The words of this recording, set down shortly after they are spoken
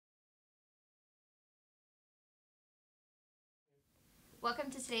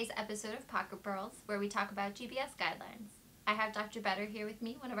Welcome to today's episode of Pocket Pearls, where we talk about GBS guidelines. I have Dr. Bitar here with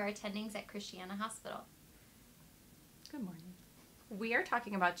me, one of our attendings at Christiana Hospital. Good morning. We are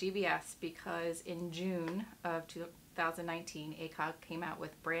talking about GBS because in June of 2019, ACOG came out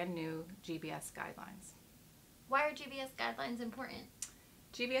with brand new GBS guidelines. Why are GBS guidelines important?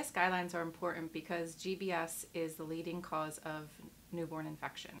 GBS guidelines are important because GBS is the leading cause of newborn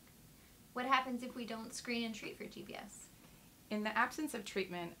infection. What happens if we don't screen and treat for GBS? In the absence of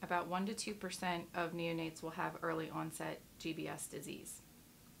treatment, about 1 to 2% of neonates will have early onset GBS disease.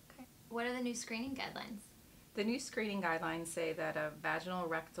 Okay. What are the new screening guidelines? The new screening guidelines say that a vaginal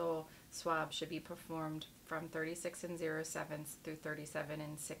rectal swab should be performed from 36 0/7 through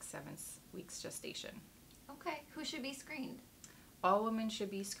 37 6/7 weeks gestation. Okay. Who should be screened? All women should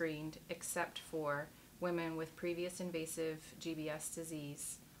be screened except for women with previous invasive GBS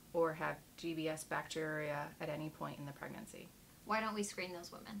disease or have GBS bacteria at any point in the pregnancy. Why don't we screen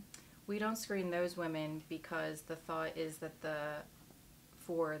those women? We don't screen those women because the thought is that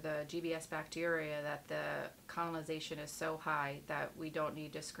for the GBS bacteria that the colonization is so high that we don't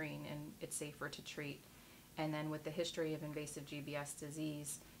need to screen and it's safer to treat. And then with the history of invasive GBS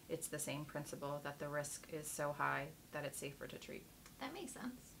disease, it's the same principle that the risk is so high that it's safer to treat. That makes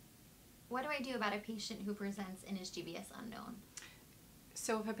sense. What do I do about a patient who presents and is GBS unknown?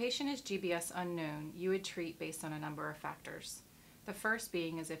 So if a patient is GBS unknown, you would treat based on a number of factors. The first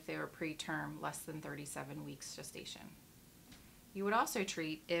being is if they were preterm, less than 37 weeks gestation. You would also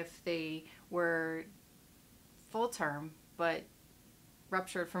treat if they were full term but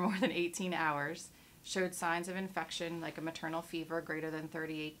ruptured for more than 18 hours, showed signs of infection like a maternal fever greater than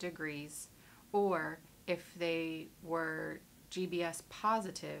 38 degrees, or if they were GBS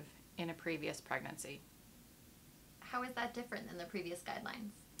positive in a previous pregnancy. How is that different than the previous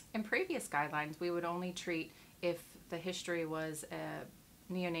guidelines? In previous guidelines, we would only treat if the history was a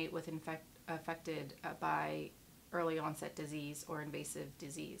neonate with affected by early onset disease or invasive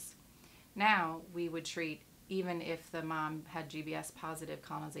disease. Now we would treat even if the mom had GBS positive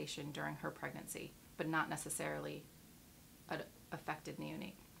colonization during her pregnancy, but not necessarily an affected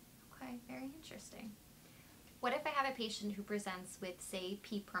neonate. Okay, very interesting. What if I have a patient who presents with, say,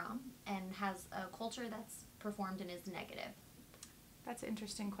 PPROM and has a culture that's performed and is negative? That's an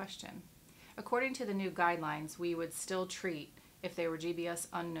interesting question. According to the new guidelines, we would still treat if they were GBS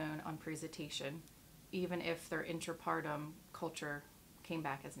unknown on presentation, even if their intrapartum culture came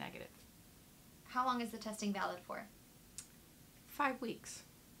back as negative. How long is the testing valid for? 5 weeks.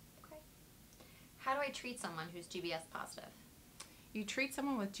 Okay. How do I treat someone who's GBS positive? You treat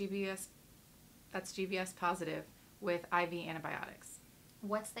someone with GBS that's GBS positive with IV antibiotics.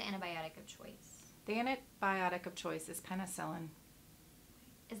 What's the antibiotic of choice? The antibiotic of choice is penicillin.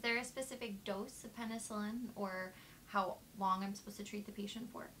 Is there a specific dose of penicillin or how long I'm supposed to treat the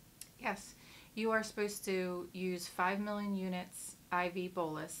patient for? Yes, you are supposed to use 5 million units IV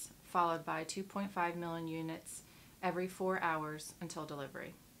bolus followed by 2.5 million units every 4 hours until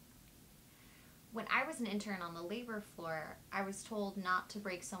delivery. When I was an intern on the labor floor, I was told not to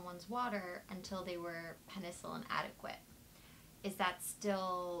break someone's water until they were penicillin adequate. Is that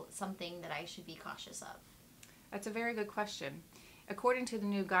still something that I should be cautious of? That's a very good question. According to the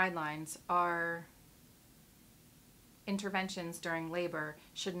new guidelines, our interventions during labor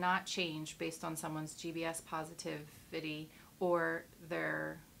should not change based on someone's GBS positivity or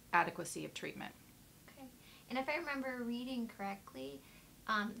their adequacy of treatment. Okay. And if I remember reading correctly,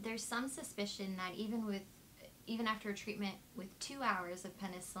 there's some suspicion that even after a treatment with 2 hours of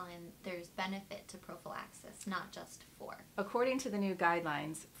penicillin, there's benefit to prophylaxis, not just 4. According to the new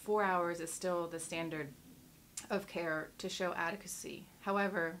guidelines, 4 hours is still the standard of care to show adequacy.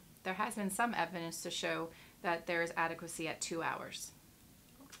 However, there has been some evidence to show that there is adequacy at 2 hours.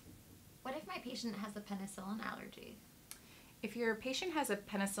 What if my patient has a penicillin allergy? If your patient has a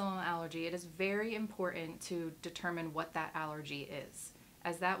penicillin allergy, it is very important to determine what that allergy is,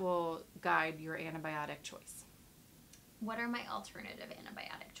 as that will guide your antibiotic choice. What are my alternative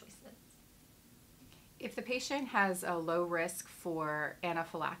antibiotic choices? If the patient has a low risk for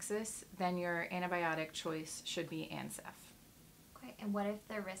anaphylaxis, then your antibiotic choice should be Ansef. Okay, and what if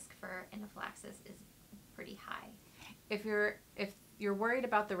the risk for anaphylaxis is pretty high? If you're worried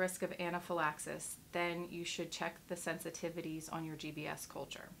about the risk of anaphylaxis, then you should check the sensitivities on your GBS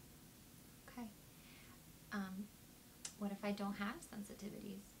culture. Okay. What if I don't have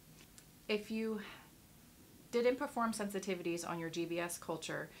sensitivities? If you didn't perform sensitivities on your GBS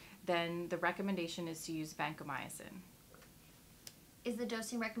culture, then the recommendation is to use vancomycin. Is the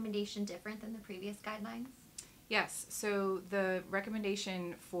dosing recommendation different than the previous guidelines? Yes, so the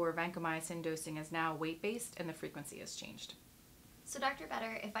recommendation for vancomycin dosing is now weight-based and the frequency has changed. So, Dr.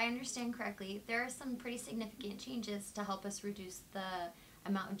 Better, if I understand correctly, there are some pretty significant changes to help us reduce the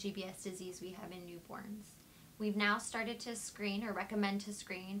amount of GBS disease we have in newborns. We've now started to screen or recommend to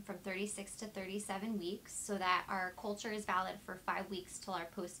screen from 36 to 37 weeks so that our culture is valid for 5 weeks till our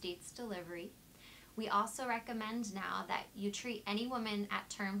post-dates delivery. We also recommend now that you treat any woman at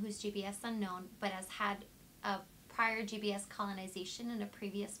term who's GBS unknown but has had a prior GBS colonization in a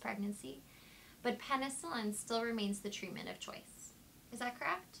previous pregnancy, but penicillin still remains the treatment of choice. Is that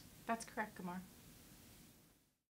correct? That's correct, Ghamar.